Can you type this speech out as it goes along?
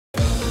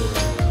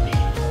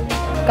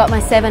got my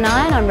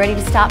 7-iron, I'm ready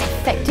to start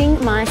perfecting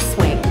my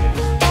swing.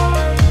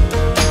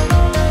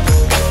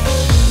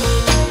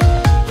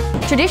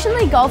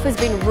 Traditionally, golf has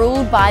been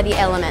ruled by the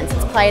elements.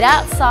 It's played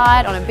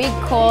outside on a big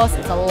course,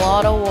 it's a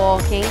lot of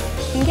walking.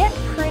 It can get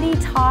pretty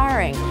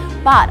tiring.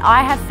 But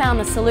I have found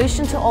the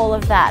solution to all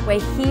of that. We're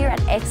here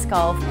at X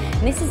Golf,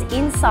 and this is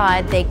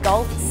inside their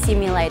golf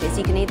simulators.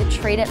 You can either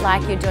treat it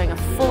like you're doing a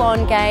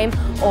full-on game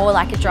or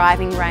like a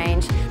driving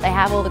range. They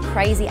have all the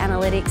crazy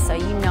analytics so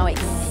you know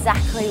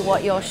exactly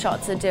what your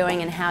shots are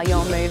doing and how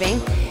you're moving.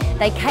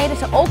 They cater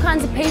to all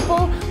kinds of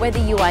people, whether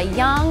you are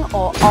young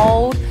or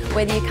old,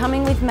 whether you're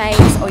coming with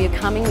mates or you're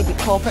coming with your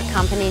corporate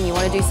company and you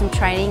want to do some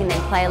training and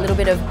then play a little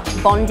bit of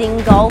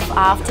bonding golf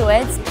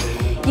afterwards.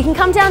 You can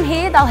come down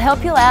here, they'll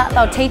help you out,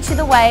 they'll teach you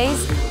the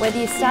ways, whether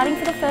you're starting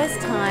for the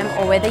first time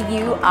or whether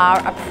you are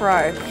a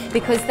pro,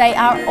 because they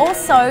are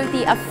also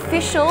the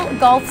official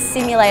golf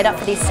simulator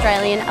for the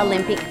Australian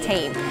Olympic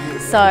team.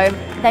 So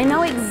they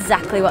know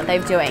exactly what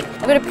they're doing.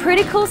 They've got a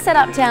pretty cool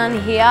setup down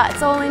here.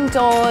 It's all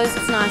indoors,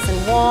 it's nice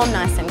and warm,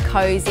 nice and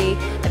cozy.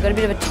 They've got a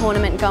bit of a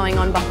tournament going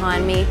on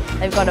behind me.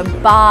 They've got a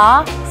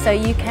bar so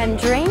you can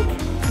drink,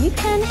 you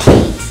can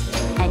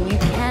eat, and you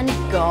can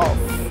golf.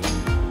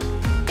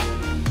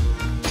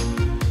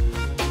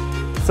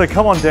 So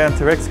come on down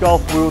to X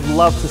Golf, we would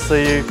love to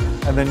see you,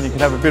 and then you can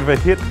have a bit of a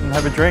hit and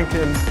have a drink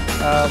and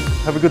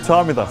have a good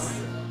time with us.